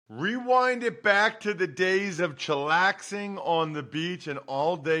Rewind it back to the days of chillaxing on the beach and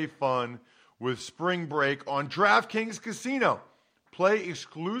all-day fun with spring break on DraftKings Casino. Play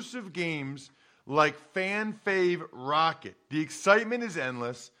exclusive games like Fan Fave Rocket. The excitement is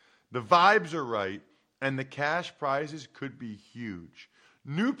endless, the vibes are right, and the cash prizes could be huge.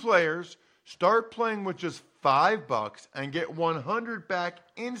 New players start playing with just $5 and get $100 back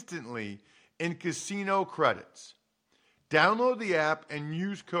instantly in casino credits. Download the app and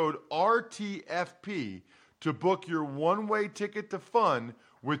use code RTFP to book your one-way ticket to fun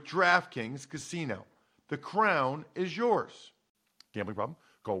with DraftKings Casino. The crown is yours. Gambling problem?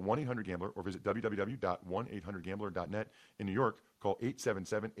 Call 1-800-GAMBLER or visit www.1800gambler.net. In New York, call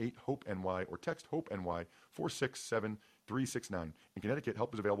 877-8-HOPE-NY or text HOPE-NY 467-369. In Connecticut,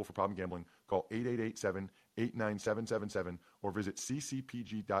 help is available for problem gambling. Call 888-7-897-7777 or visit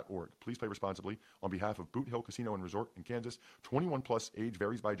ccpg.org. Please play responsibly. On behalf of Boot Hill Casino and Resort in Kansas, 21 plus, age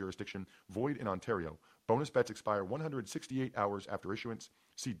varies by jurisdiction, void in Ontario. Bonus bets expire 168 hours after issuance.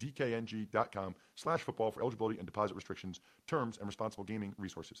 See dkng.com/football for eligibility and deposit restrictions, terms, and responsible gaming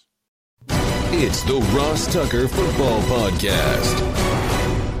resources. It's the Ross Tucker Football Podcast.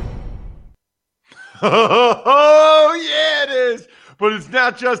 Oh, yeah, it is. But it's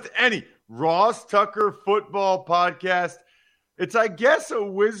not just any Ross Tucker Football Podcast. It's, I guess, a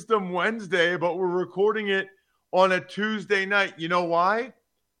Wisdom Wednesday, but we're recording it on a Tuesday night. You know why?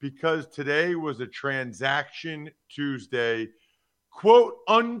 Because today was a transaction Tuesday, quote,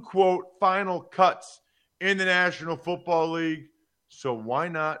 unquote, final cuts in the National Football League. So why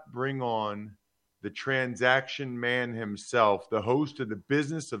not bring on the transaction man himself, the host of the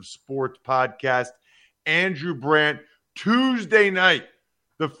Business of Sports podcast, Andrew Brandt, Tuesday night,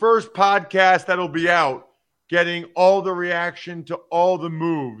 the first podcast that'll be out, getting all the reaction to all the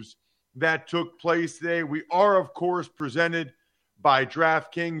moves that took place today. We are, of course, presented by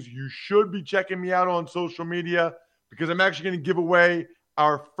DraftKings. You should be checking me out on social media because I'm actually going to give away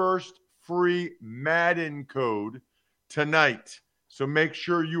our first free Madden code tonight. So make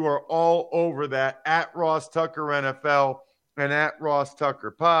sure you are all over that at Ross Tucker NFL and at Ross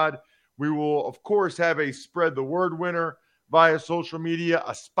Tucker Pod. We will, of course, have a spread the word winner via social media,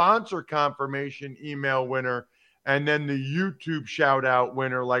 a sponsor confirmation email winner, and then the YouTube shout out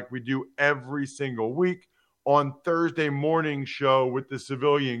winner like we do every single week on Thursday morning show with the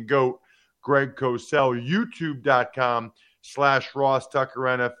civilian GOAT, Greg Cosell, youtube.com/Ross Tucker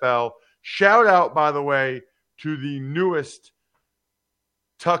NFL. Shout out, by the way, to the newest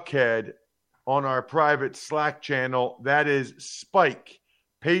Tuckhead on our private Slack channel. That is Spike,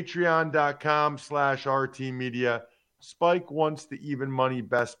 patreon.com/RT Media. Spike wants the even money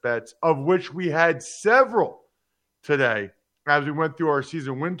best bets, of which we had several today as we went through our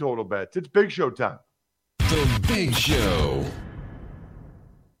season win total bets. It's Big Show time. The Big Show.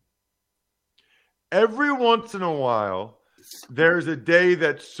 Every once in a while, there's a day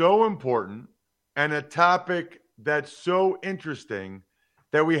that's so important and a topic that's so interesting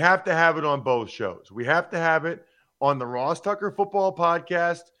that we have to have it on both shows. We have to have it on the Ross Tucker Football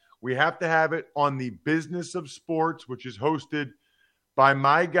Podcast. We have to have it on the Business of Sports, which is hosted by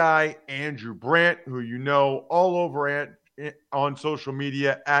my guy, Andrew Brandt, who you know all over on social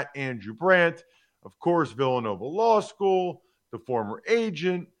media at Andrew Brandt. Of course, Villanova Law School, the former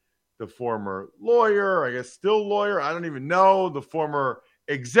agent, the former lawyer, I guess still lawyer, I don't even know, the former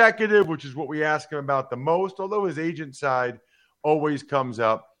executive, which is what we ask him about the most, although his agent side always comes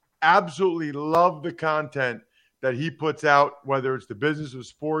up. Absolutely love the content that he puts out, whether it's the Business of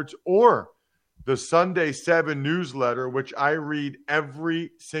Sports or the Sunday 7 newsletter, which I read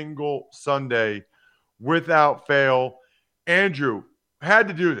every single Sunday without fail. Andrew, had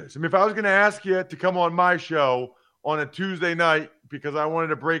to do this. I mean, if I was going to ask you to come on my show on a Tuesday night because I wanted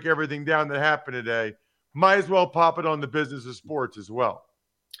to break everything down that happened today, might as well pop it on the Business of Sports as well.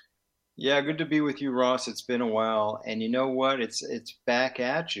 Yeah, good to be with you, Ross. It's been a while. And you know what? It's back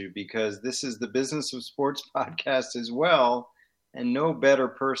at you because this is the Business of Sports podcast as well. And no better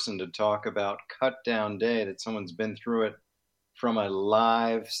person to talk about cut down day that someone's been through it from a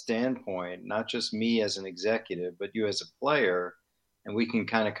live standpoint, not just me as an executive, but you as a player. And we can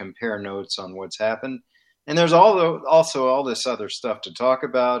kind of compare notes on what's happened. And there's also all this other stuff to talk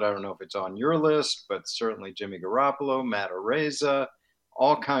about. I don't know if it's on your list, but certainly Jimmy Garoppolo, Matt Araiza,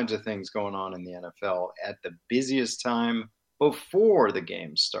 all kinds of things going on in the NFL at the busiest time before the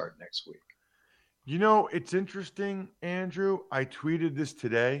games start next week. You know, it's interesting, Andrew. I tweeted this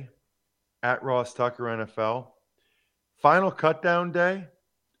today at Ross Tucker NFL. Final Cutdown Day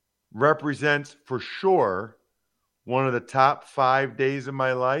represents for sure one of the top 5 days of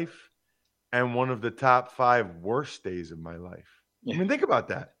my life and one of the top 5 worst days of my life. Yeah. I mean, think about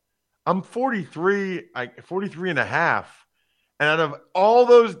that. I'm 43, 43 and a half. And out of all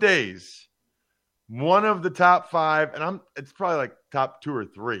those days, one of the top five, and it's probably like top 2 or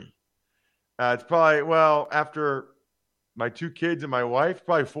 3. It's probably, well, after my 2 kids and my wife,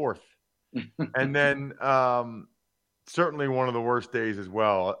 probably 4th. And then certainly one of the worst days as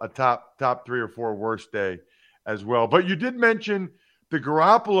well, a top 3 or 4 worst day as well. But you did mention the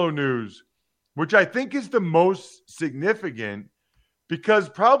Garoppolo news, which I think is the most significant because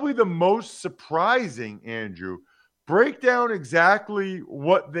probably the most surprising, Andrew. Break down exactly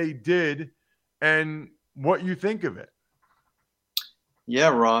what they did and what you think of it. Yeah,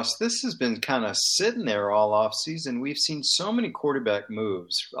 Ross, this has been kind of sitting there all off season. We've seen so many quarterback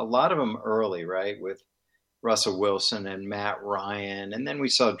moves, a lot of them early, right, with Russell Wilson and Matt Ryan. And then we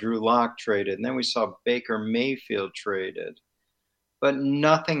saw Drew Lock traded, and then we saw Baker Mayfield traded. But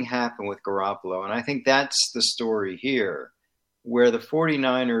nothing happened with Garoppolo. And I think that's the story here, where the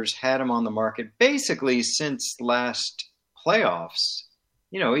 49ers had him on the market basically since last playoffs.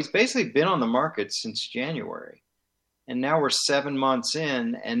 He's basically been on the market since January. And now we're 7 months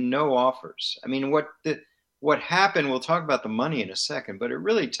in and no offers. I mean, what happened, we'll talk about the money in a second, but it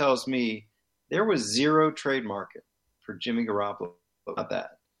really tells me there was zero trade market for Jimmy Garoppolo about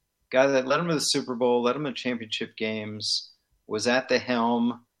that. Guy that led him to the Super Bowl, led him to championship games, was at the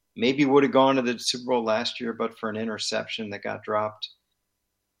helm, maybe would have gone to the Super Bowl last year, but for an interception that got dropped.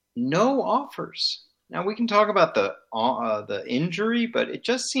 No offers. Now, we can talk about the injury, but it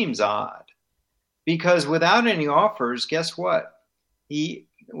just seems odd. Because without any offers, guess what?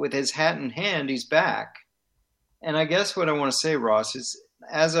 With his hat in hand, he's back. And I guess what I want to say, Ross, is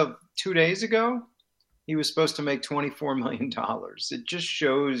as of 2 days ago, he was supposed to make $24 million. It just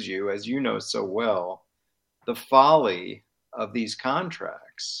shows you, as you know so well, the folly of these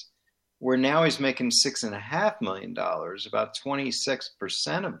contracts, where now he's making $6.5 million, about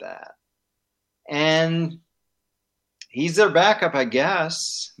 26% of that. And he's their backup, I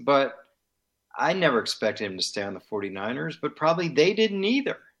guess, but I never expected him to stay on the 49ers, but probably they didn't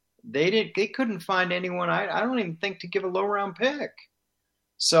either. They couldn't find anyone, I don't even think, to give a low-round pick.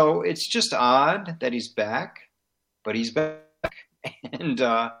 So it's just odd that he's back, but he's back. And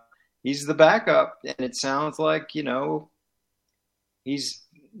he's the backup. And it sounds like, he's,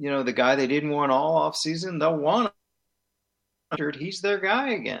 the guy they didn't want all offseason. They'll want him. He's their guy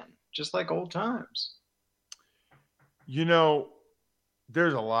again, just like old times.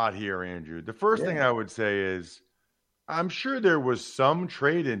 There's a lot here, Andrew. The first thing I would say is I'm sure there was some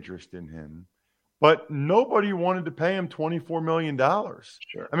trade interest in him, but nobody wanted to pay him $24 million.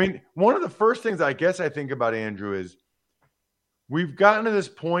 Sure. I mean, one of the first things I guess I think about, Andrew, is we've gotten to this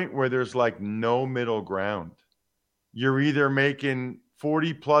point where there's like no middle ground. You're either making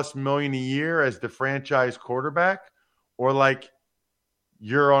 40+ million a year as the franchise quarterback, or like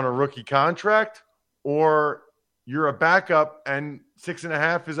you're on a rookie contract, or you're a backup, and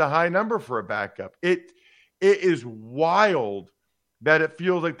 6.5 is a high number for a backup. It is wild that it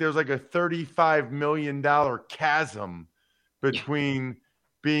feels like there's like a $35 million chasm between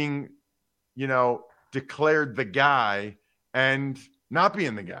being, declared the guy and not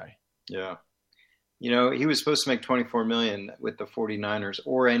being the guy. Yeah. He was supposed to make $24 million with the 49ers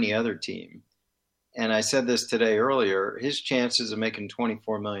or any other team. And I said this today earlier, his chances of making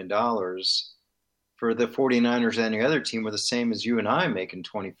 $24 million for the 49ers and any other team were the same as you and I making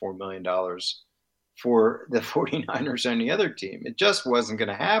 $24 million for the 49ers and any other team. It just wasn't going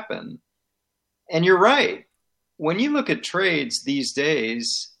to happen. And you're right. When you look at trades these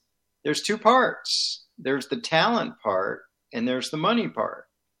days, there's 2 parts. There's the talent part and there's the money part.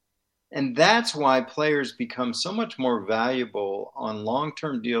 And that's why players become so much more valuable on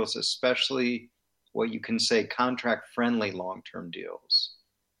long-term deals, especially what you can say contract-friendly long-term deals.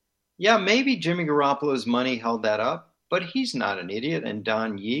 Yeah, maybe Jimmy Garoppolo's money held that up, but he's not an idiot. And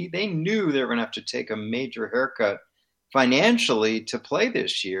Don Yee, they knew they were going to have to take a major haircut financially to play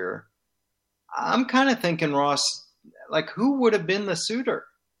this year. I'm kind of thinking, Ross, like, who would have been the suitor?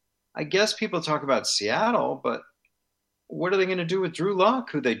 I guess people talk about Seattle, but what are they going to do with Drew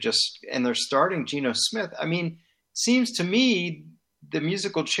Lock, and they're starting Geno Smith? I mean, seems to me the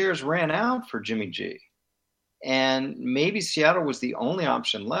musical chairs ran out for Jimmy G. And maybe Seattle was the only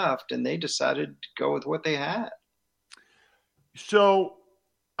option left, and they decided to go with what they had. So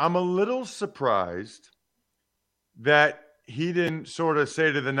I'm a little surprised that he didn't sort of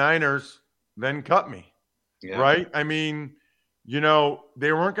say to the Niners, then cut me, right? I mean,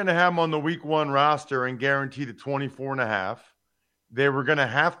 they weren't going to have him on the week 1 roster and guarantee the 24.5. They were going to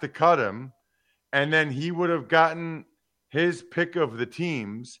have to cut him, and then he would have gotten his pick of the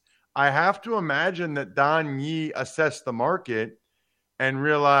teams. I have to imagine that Don Yee assessed the market and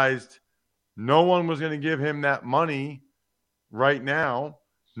realized no one was going to give him that money right now.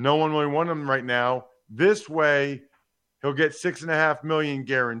 No one really wanted him right now. This way, he'll get $6.5 million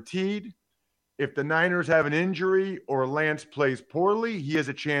guaranteed. If the Niners have an injury or Lance plays poorly, he has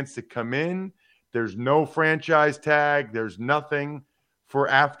a chance to come in. There's no franchise tag. There's nothing for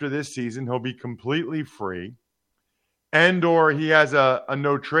after this season. He'll be completely free. And or he has a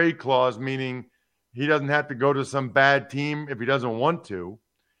no trade clause, meaning he doesn't have to go to some bad team if he doesn't want to.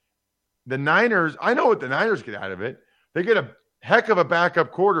 The Niners, I know what the Niners get out of it. They get a heck of a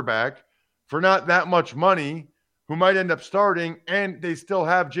backup quarterback for not that much money who might end up starting, and they still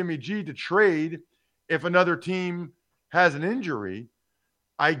have Jimmy G to trade if another team has an injury.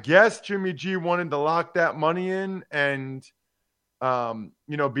 I guess Jimmy G wanted to lock that money in and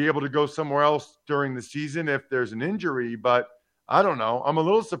be able to go somewhere else during the season if there's an injury. But I don't know. I'm a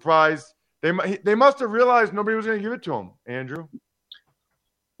little surprised. They must have realized nobody was going to give it to him, Andrew.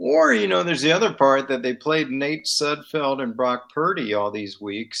 Or, there's the other part that they played Nate Sudfeld and Brock Purdy all these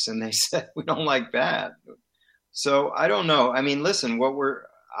weeks, and they said, we don't like that. So I don't know. I mean, listen, what we're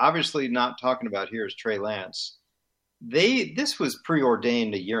obviously not talking about here is Trey Lance. This was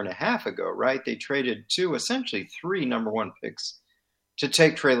preordained a year and a half ago, right? They traded essentially three number one picks to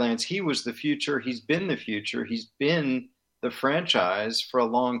take Trey Lance. He was the future. He's been the future. He's been the franchise for a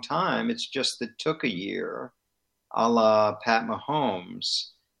long time. It's just that it took a year, a la Pat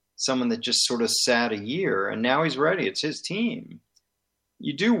Mahomes, someone that just sort of sat a year, and now he's ready. It's his team.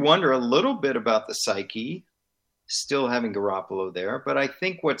 You do wonder a little bit about the psyche, still having Garoppolo there, but I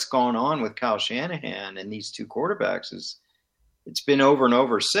think what's gone on with Kyle Shanahan and these two quarterbacks is it's been over and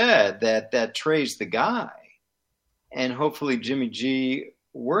over said that Trey's the guy, and hopefully Jimmy G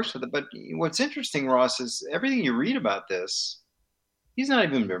works with it. But what's interesting, Ross, is everything you read about this, he's not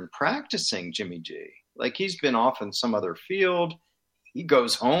even been practicing, Jimmy G. Like, he's been off in some other field. He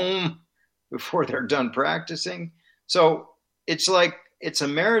goes home before they're done practicing. So it's like it's a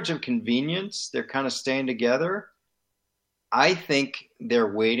marriage of convenience. They're kind of staying together. I think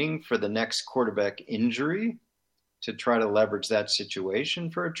they're waiting for the next quarterback injury to try to leverage that situation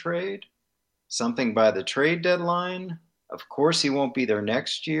for a trade. Something by the trade deadline. Of course, he won't be there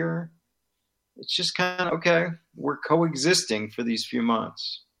next year. It's just kind of, okay, we're coexisting for these few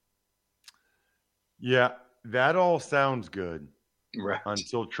months. Yeah, that all sounds good. Right.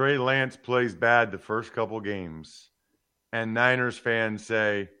 Until Trey Lance plays bad the first couple games and Niners fans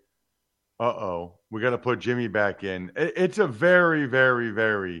say, we got to put Jimmy back in. It's a very, very,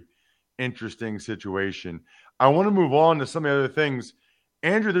 very interesting situation. I want to move on to some of the other things.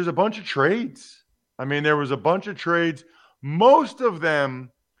 Andrew, there's a bunch of trades. I mean, there was a bunch of trades. Most of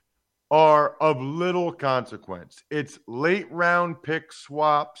them are of little consequence. It's late round pick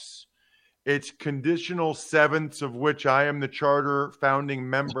swaps. It's conditional sevenths, of which I am the charter founding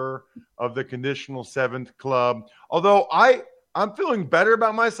member of the conditional seventh club. Although I'm feeling better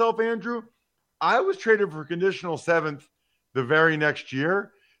about myself, Andrew. I was traded for conditional seventh the very next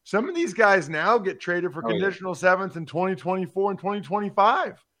year. Some of these guys now get traded for conditional seventh in 2024 and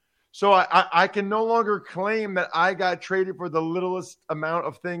 2025. So I can no longer claim that I got traded for the littlest amount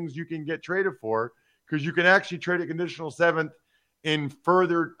of things you can get traded for, because you can actually trade a conditional seventh in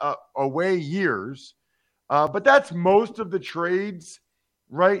further away years. But that's most of the trades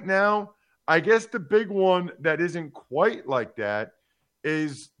right now. I guess the big one that isn't quite like that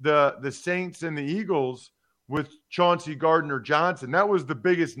is the Saints and the Eagles with Chauncey Gardner-Johnson. That was the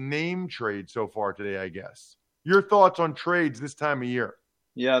biggest name trade so far today, I guess. Your thoughts on trades this time of year?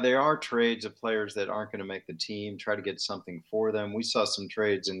 Yeah, there are trades of players that aren't going to make the team, try to get something for them. We saw some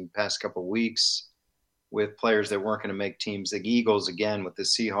trades in the past couple of weeks with players that weren't going to make teams. The Eagles, again, with the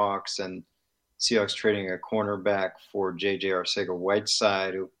Seahawks, and Seahawks trading a cornerback for J.J.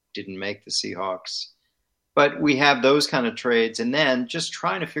 Arcega-Whiteside, who didn't make the Seahawks. But we have those kind of trades, and then just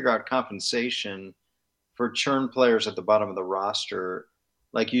trying to figure out compensation for churn players at the bottom of the roster.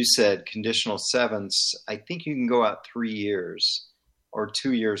 Like you said, conditional sevenths, I think you can go out 3 years or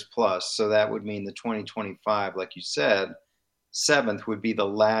 2 years plus. So that would mean the 2025, like you said, seventh would be the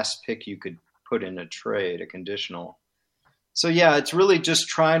last pick you could put in a trade, a conditional. So yeah, it's really just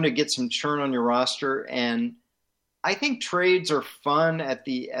trying to get some churn on your roster. And I think trades are fun at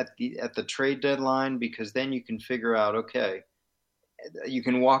the trade deadline, because then you can figure out, okay, you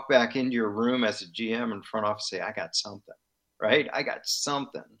can walk back into your room as a GM and front office, say, I got something, right? I got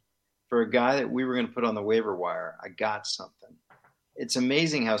something for a guy that we were going to put on the waiver wire. I got something. It's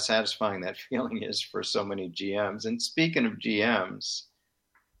amazing how satisfying that feeling is for so many GMs. And speaking of GMs,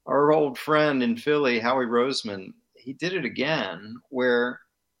 our old friend in Philly, Howie Roseman, he did it again, where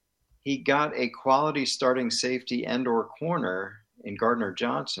he got a quality starting safety and or corner in Gardner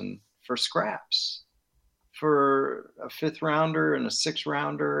Johnson for scraps, for a 5th rounder and a 6th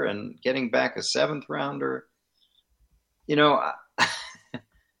rounder and getting back a 7th rounder.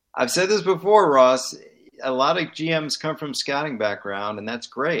 I've said this before, Ross. A lot of GMs come from scouting background, and that's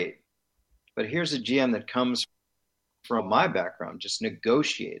great. But here's a GM that comes from my background, just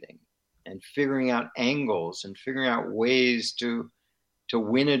negotiating and figuring out angles and figuring out ways to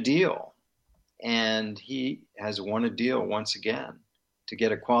win a deal. And he has won a deal once again to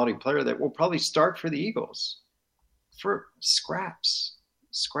get a quality player that will probably start for the Eagles for scraps.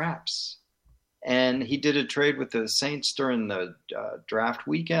 And he did a trade with the Saints during the draft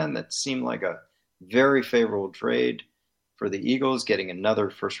weekend that seemed like a very favorable trade for the Eagles, getting another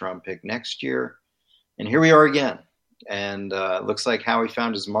first-round pick next year. And here we are again. And it looks like Howie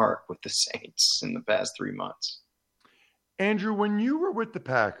found his mark with the Saints in the past 3 months. Andrew, when you were with the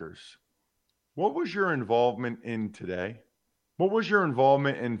Packers, what was your involvement in today? What was your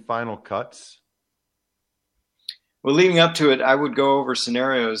involvement in Final Cuts? Well, leading up to it, I would go over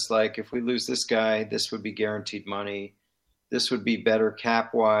scenarios like if we lose this guy, this would be guaranteed money. This would be better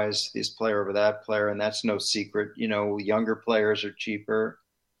cap-wise, this player over that player, and that's no secret. Younger players are cheaper.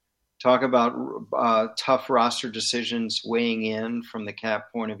 Talk about tough roster decisions weighing in from the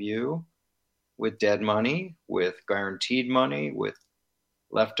cap point of view with dead money, with guaranteed money, with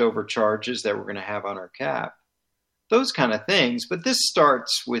leftover charges that we're going to have on our cap. Those kind of things. But this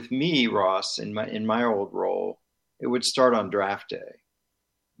starts with me, Ross, in my old role. It would start on draft day.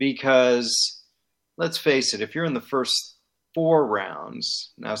 Because let's face it, if you're in the first 4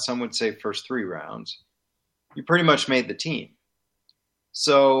 rounds, now some would say first 3 rounds, you pretty much made the team.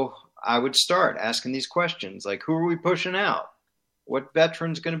 So I would start asking these questions like, who are we pushing out? What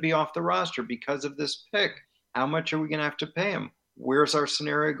veteran's going to be off the roster because of this pick? How much are we going to have to pay him? Where's our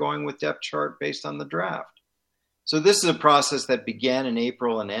scenario going with depth chart based on the draft? So this is a process that began in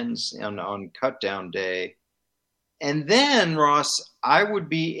April and ends on cut down day. And then, Ross, I would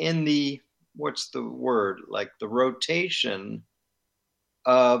be in the, what's the word? Like the rotation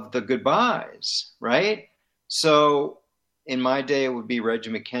of the goodbyes, right? So in my day, it would be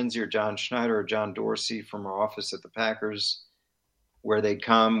Reggie McKenzie or John Schneider or John Dorsey from our office at the Packers, where they'd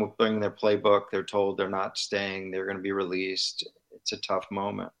come, bring their playbook. They're told they're not staying. They're going to be released. It's a tough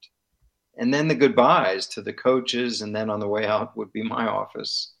moment. And then the goodbyes to the coaches, and then on the way out would be my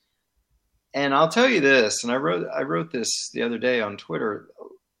office. And I'll tell you this, and I wrote this the other day on Twitter.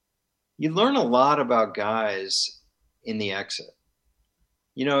 You learn a lot about guys in the exit.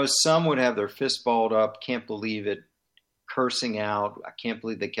 Some would have their fist balled up, can't believe it, cursing out, I can't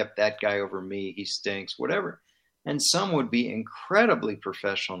believe they kept that guy over me, he stinks, whatever. And some would be incredibly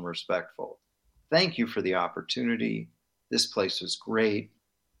professional and respectful. Thank you for the opportunity. This place was great.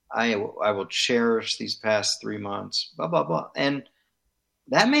 I will cherish these past 3 months, blah, blah, blah. And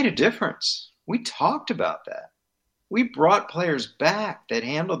that made a difference. We talked about that. We brought players back that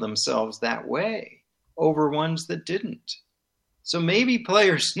handled themselves that way over ones that didn't. So maybe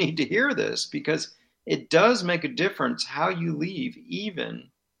players need to hear this because it does make a difference how you leave, even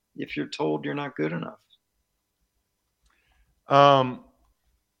if you're told you're not good enough.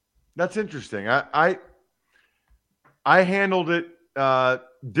 That's interesting. I handled it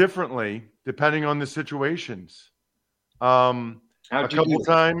differently depending on the situations. A couple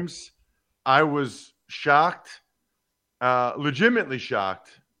times I was shocked, legitimately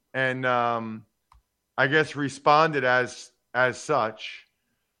shocked, and I guess responded as such.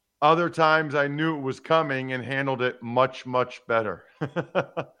 Other times I knew it was coming and handled it much, much better.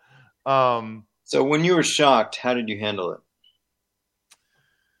 So when you were shocked, how did you handle it?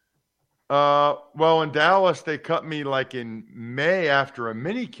 Well, in Dallas, they cut me like in May after a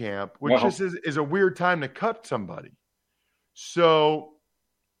mini camp, which Wow. is a weird time to cut somebody. So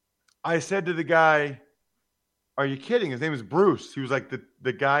I said to the guy, "Are you kidding?" His name is Bruce. He was like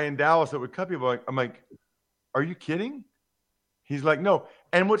the guy in Dallas that would cut people. I'm like, "Are you kidding?" He's like, "No."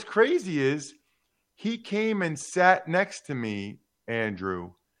 And what's crazy is he came and sat next to me,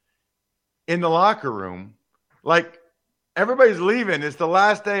 Andrew, in the locker room. Like everybody's leaving. It's the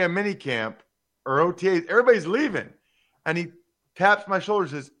last day of minicamp or OTAs. Everybody's leaving. And he taps my shoulder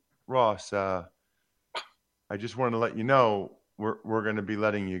and says, "Ross, I just wanted to let you know we're going to be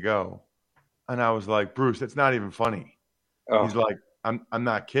letting you go." And I was like, "Bruce, that's not even funny." Oh. He's like, I'm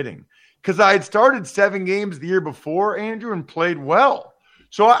not kidding. Because I had started 7 games the year before, Andrew, and played well.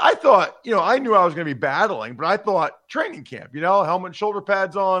 So I thought, I knew I was going to be battling, but I thought training camp, helmet, shoulder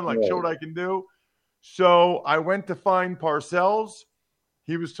pads on, like show what I can do. So I went to find Parcells.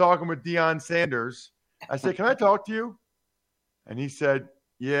 He was talking with Deion Sanders. I said, "Can I talk to you?" And he said,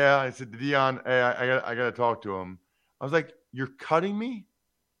 "Yeah." I said to Deion, "Hey, I got to talk to him." I was like, you're cutting me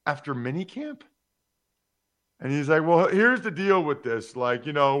after minicamp? And he's like, well, here's the deal with this. Like,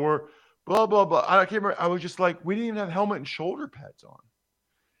 we're blah, blah, blah. I can't remember. I was just like, we didn't even have helmet and shoulder pads on.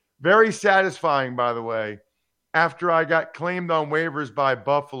 Very satisfying, by the way. After I got claimed on waivers by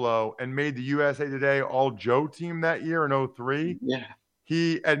Buffalo and made the USA Today All-Joe team that year in 2003,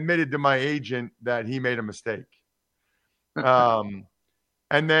 he admitted to my agent that he made a mistake. And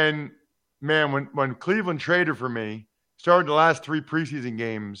then, man, when Cleveland traded for me, started the last 3 preseason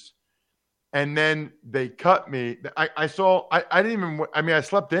games, and then they cut me. I slept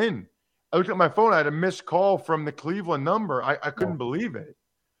in. I looked at my phone. I had a missed call from the Cleveland number. I couldn't believe it.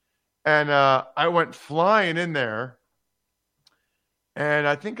 And I went flying in there. And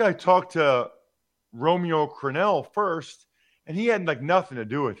I think I talked to Romeo Crennel first, and he had like nothing to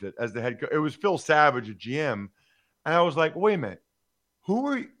do with it as the head coach. It was Phil Savage, a GM. And I was like, wait a minute, who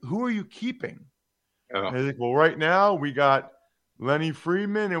are you keeping? Oh. And he's like, well, right now we got Lenny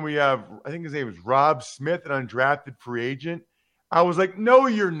Friedman, and we have, I think his name is Rob Smith, an undrafted free agent. I was like, no,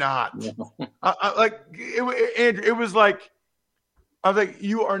 you're not. Andrew, it was like, I was like,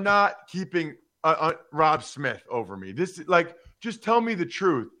 you are not keeping Rob Smith over me. This is like, just tell me the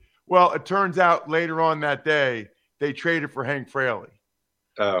truth. Well, it turns out later on that day, they traded for Hank Fraley,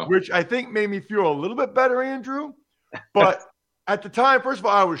 which I think made me feel a little bit better, Andrew. But at the time, first of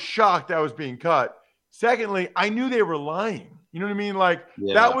all, I was shocked I was being cut. Secondly, I knew they were lying. You know what I mean? Like,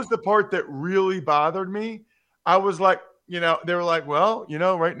 that was the part that really bothered me. I was like, they were like, well,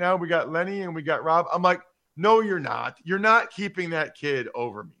 right now we got Lenny and we got Rob. I'm like, no, you're not. You're not keeping that kid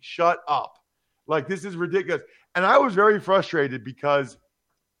over me. Shut up. Like, this is ridiculous. And I was very frustrated because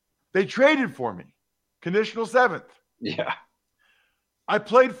they traded for me. Conditional 7th. Yeah. I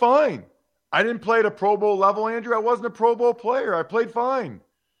played fine. I didn't play at a Pro Bowl level, Andrew. I wasn't a Pro Bowl player. I played fine.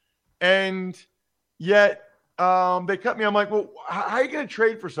 And yet they cut me. I'm like, well, how are you going to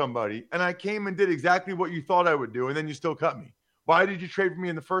trade for somebody? And I came and did exactly what you thought I would do, and then you still cut me. Why did you trade for me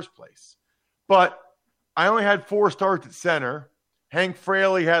in the first place? But I only had 4 starts at center. Hank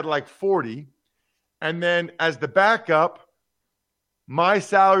Fraley had like 40. And then as the backup, my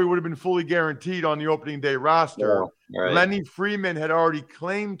salary would have been fully guaranteed on the opening day roster. Right. Lenny Freeman had already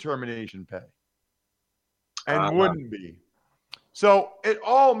claimed termination pay and wouldn't be. So it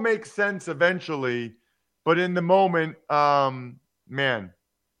all makes sense eventually, but in the moment, man,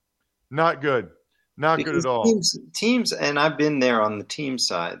 not good. Not because good at all. Teams, and I've been there on the team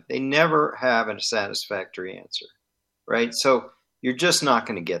side, they never have a satisfactory answer, right? So you're just not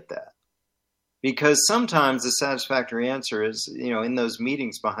going to get that. Because sometimes the satisfactory answer is, in those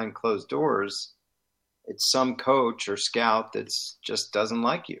meetings behind closed doors, it's some coach or scout that just doesn't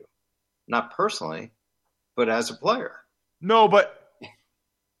like you. Not personally, but as a player. No, but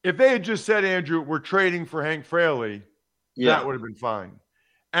if they had just said, Andrew, we're trading for Hank Fraley, that would have been fine.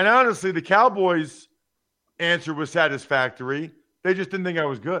 And honestly, the Cowboys' answer was satisfactory. They just didn't think I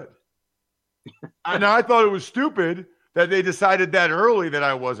was good. And I thought it was stupid that they decided that early that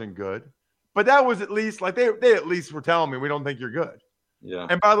I wasn't good. But that was at least, like, they at least were telling me, we don't think you're good. Yeah.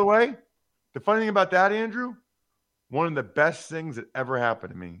 And by the way, the funny thing about that, Andrew, one of the best things that ever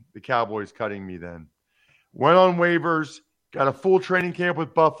happened to me, the Cowboys cutting me then. Went on waivers, got a full training camp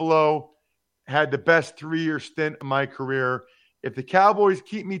with Buffalo, had the best 3-year stint of my career. If the Cowboys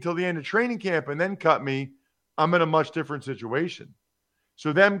keep me till the end of training camp and then cut me, I'm in a much different situation.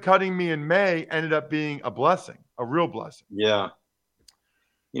 So them cutting me in May ended up being a blessing, a real blessing. Yeah.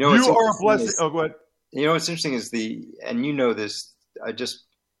 You are a blessing. Oh, go ahead. What's interesting is this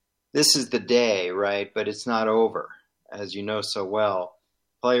is the day, right? But it's not over, as you know so well.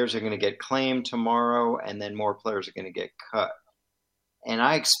 Players are going to get claimed tomorrow, and then more players are going to get cut. And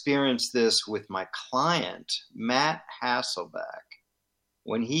I experienced this with my client, Matt Hasselbeck.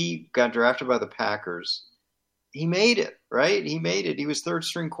 When he got drafted by the Packers, he made it, right? He made it. He was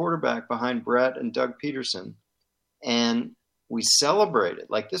third-string quarterback behind Brett and Doug Peterson. And we celebrated.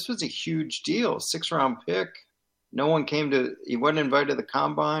 Like, this was a huge deal. 6th-round pick. He wasn't invited to the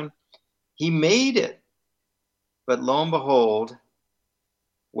combine. He made it. But lo and behold,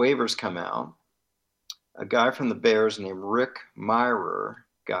 waivers come out. A guy from the Bears named Rick Mirer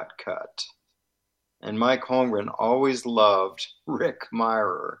got cut. And Mike Holmgren always loved Rick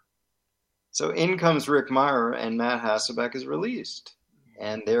Mirer. So in comes Rick Mirer, and Matt Hasselbeck is released.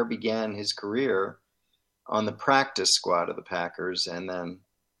 And there began his career on the practice squad of the Packers, and then,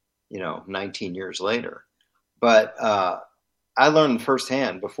 19 years later. But I learned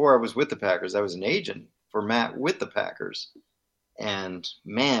firsthand, before I was with the Packers, I was an agent for Matt with the Packers. And,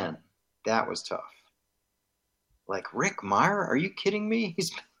 man, that was tough. Like, Rick Mirer? Are you kidding me?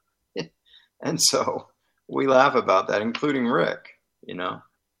 And so we laugh about that, including Rick,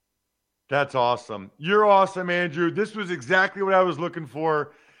 That's awesome. You're awesome, Andrew. This was exactly what I was looking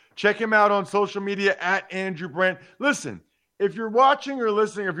for. Check him out on social media at Andrew Brandt. Listen, if you're watching or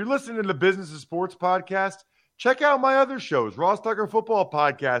listening, if you're listening to the Business of Sports podcast, check out my other shows. Ross Tucker Football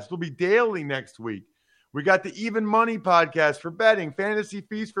Podcast will be daily next week. We got the Even Money Podcast for betting, Fantasy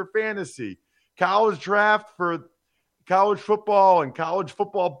Feast for fantasy, College Draft for college football and college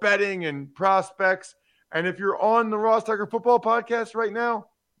football betting and prospects. And if you're on the Ross Tucker Football Podcast right now,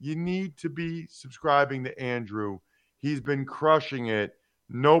 you need to be subscribing to Andrew. He's been crushing it.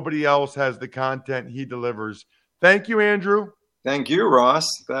 Nobody else has the content he delivers. Thank you, Andrew. Thank you, Ross.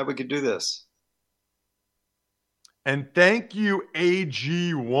 Glad we could do this. And thank you,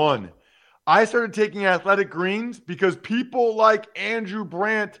 AG1. I started taking Athletic Greens because people like Andrew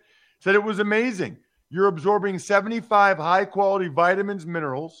Brandt said it was amazing. You're absorbing 75 high-quality vitamins,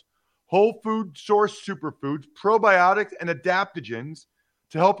 minerals, whole food source superfoods, probiotics, and adaptogens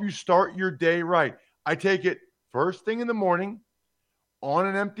to help you start your day right. I take it first thing in the morning on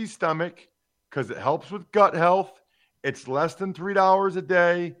an empty stomach because it helps with gut health. It's less than $3 a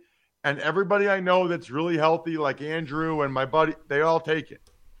day. And everybody I know that's really healthy, like Andrew and my buddy, they all take it.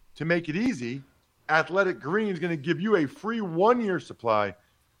 To make it easy, Athletic Greens is going to give you a free 1-year supply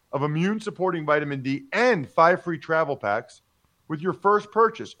of immune-supporting vitamin D and 5 free travel packs with your first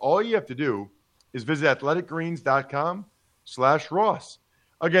purchase. All you have to do is visit athleticgreens.com/Ross.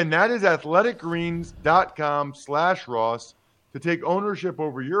 Again, that is athleticgreens.com/Ross to take ownership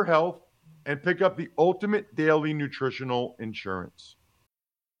over your health and pick up the ultimate daily nutritional insurance.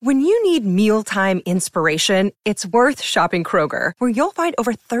 When you need mealtime inspiration, it's worth shopping Kroger, where you'll find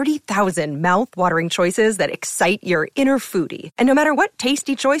over 30,000 mouth-watering choices that excite your inner foodie. And no matter what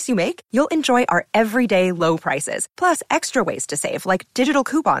tasty choice you make, you'll enjoy our everyday low prices, plus extra ways to save, like digital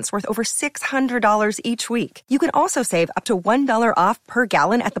coupons worth over $600 each week. You can also save up to $1 off per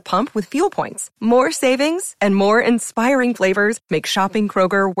gallon at the pump with fuel points. More savings and more inspiring flavors make shopping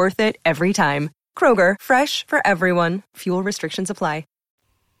Kroger worth it every time. Kroger, fresh for everyone. Fuel restrictions apply.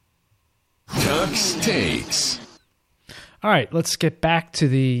 Tuck's Takes. All right, let's get back to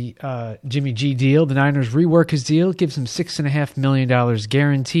the Jimmy G deal. The Niners rework his deal, gives him $6.5 million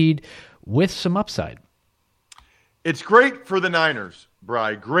guaranteed with some upside. It's great for the Niners,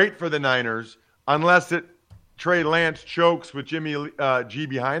 Bri. Great for the Niners, unless Trey Lance chokes with Jimmy G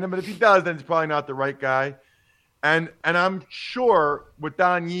behind him. But if he does, then it's probably not the right guy. And I'm sure with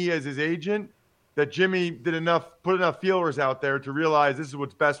Don Yee as his agent, that Jimmy put enough feelers out there to realize this is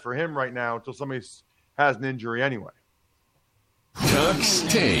what's best for him right now until somebody has an injury anyway. Tuck's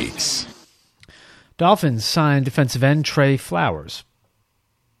Takes. Dolphins signed defensive end Trey Flowers.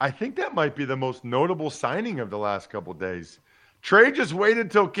 I think that might be the most notable signing of the last couple of days. Trey just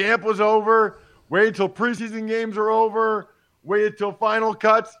waited till camp was over, waited till preseason games are over, waited till final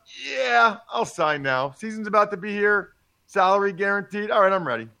cuts. Yeah, I'll sign now. Season's about to be here. Salary guaranteed. All right, I'm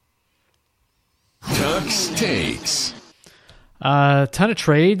ready. Tuck's Takes. Ton of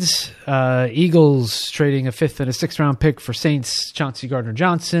trades. Eagles trading a 5th and a 6th round pick for Saints Chauncey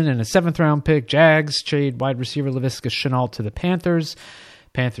Gardner-Johnson and a 7th round pick. Jags trade wide receiver Laviska Shenault to the Panthers.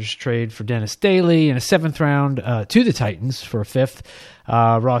 Panthers trade for Dennis Daly and a 7th round to the Titans for a 5th.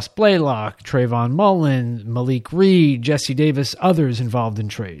 Ross Blaylock, Trayvon Mullen, Malik Reed, Jesse Davis, others involved in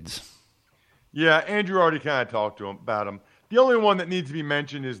trades. Yeah, Andrew already kind of talked to him about him. The only one that needs to be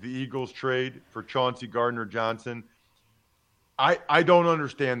mentioned is the Eagles trade for Chauncey Gardner-Johnson. I don't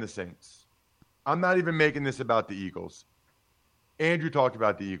understand the Saints. I'm not even making this about the Eagles. Andrew talked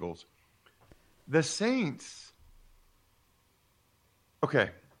about the Eagles. The Saints,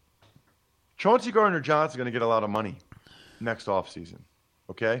 okay, Chauncey Gardner-Johnson is going to get a lot of money next offseason,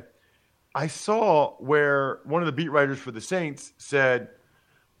 okay? I saw where one of the beat writers for the Saints said,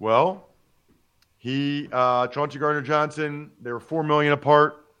 well, Chauncey Gardner-Johnson, they were $4 million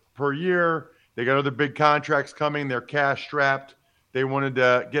apart per year. They got other big contracts coming. They're cash strapped. They wanted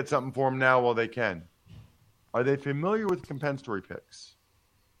to get something for him now while they can. Are they familiar with compensatory picks?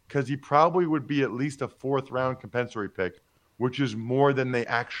 Because he probably would be at least a 4th round compensatory pick, which is more than they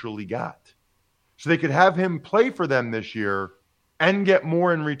actually got. So they could have him play for them this year and get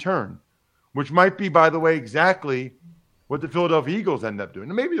more in return, which might be, by the way, exactly what the Philadelphia Eagles end up doing.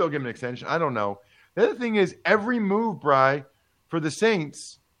 And maybe they'll give him an extension. I don't know. The other thing is every move, Bri, for the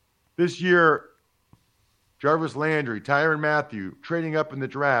Saints this year, Jarvis Landry, Tyrann Mathieu, trading up in the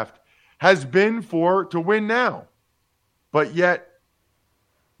draft, has been to win now. But yet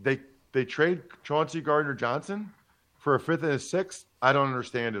they trade Chauncey Gardner-Johnson for a 5th and a 6th? I don't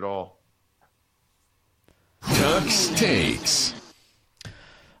understand at all. Tuck's Takes.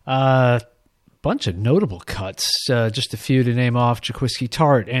 bunch of notable cuts. Just a few to name off: Jaquiski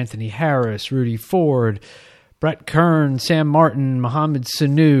Tart, Anthony Harris, Rudy Ford, Brett Kern, Sam Martin, Mohamed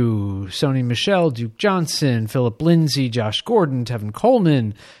Sanu, Sony Michel, Duke Johnson, Philip Lindsay, Josh Gordon, Tevin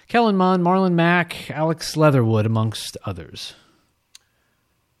Coleman, Kellen Mond, Marlon Mack, Alex Leatherwood, amongst others.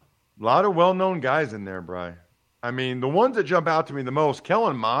 A lot of well-known guys in there, Bri. I mean, the ones that jump out to me the most,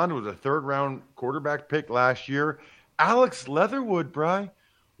 Kellen Mond was a third-round quarterback pick last year. Alex Leatherwood, Bri,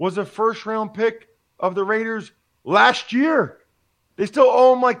 was a first-round pick of the Raiders last year. They still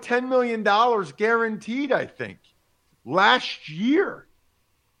owe him like $10 million guaranteed, I think, last year.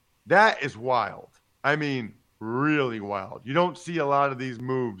 That is wild. I mean, really wild. You don't see a lot of these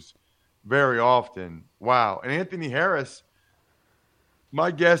moves very often. Wow. And Anthony Harris,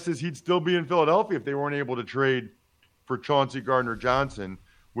 my guess is he'd still be in Philadelphia if they weren't able to trade for Chauncey Gardner-Johnson,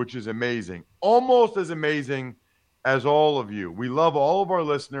 which is amazing. Almost as amazing as all of you. We love all of our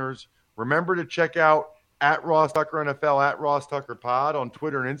listeners. Remember to check out at Ross Tucker NFL, at Ross Tucker Pod on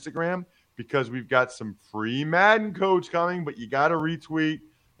Twitter and Instagram, because we've got some free Madden codes coming, but you got to retweet,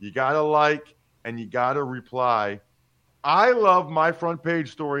 you got to like, and you got to reply. I love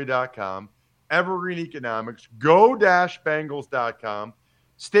myfrontpagestory.com, Evergreen Economics, go-bangles.com,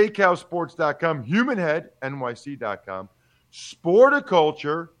 steakhousesports.com, humanheadnyc.com,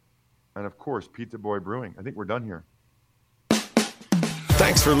 Sporticulture, and, of course, Pizza Boy Brewing. I think we're done here.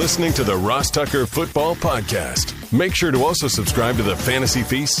 Thanks for listening to the Ross Tucker Football Podcast. Make sure to also subscribe to the Fantasy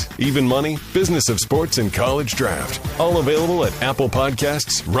Feast, Even Money, Business of Sports, and College Draft. All available at Apple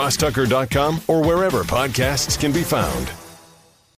Podcasts, rosstucker.com, or wherever podcasts can be found.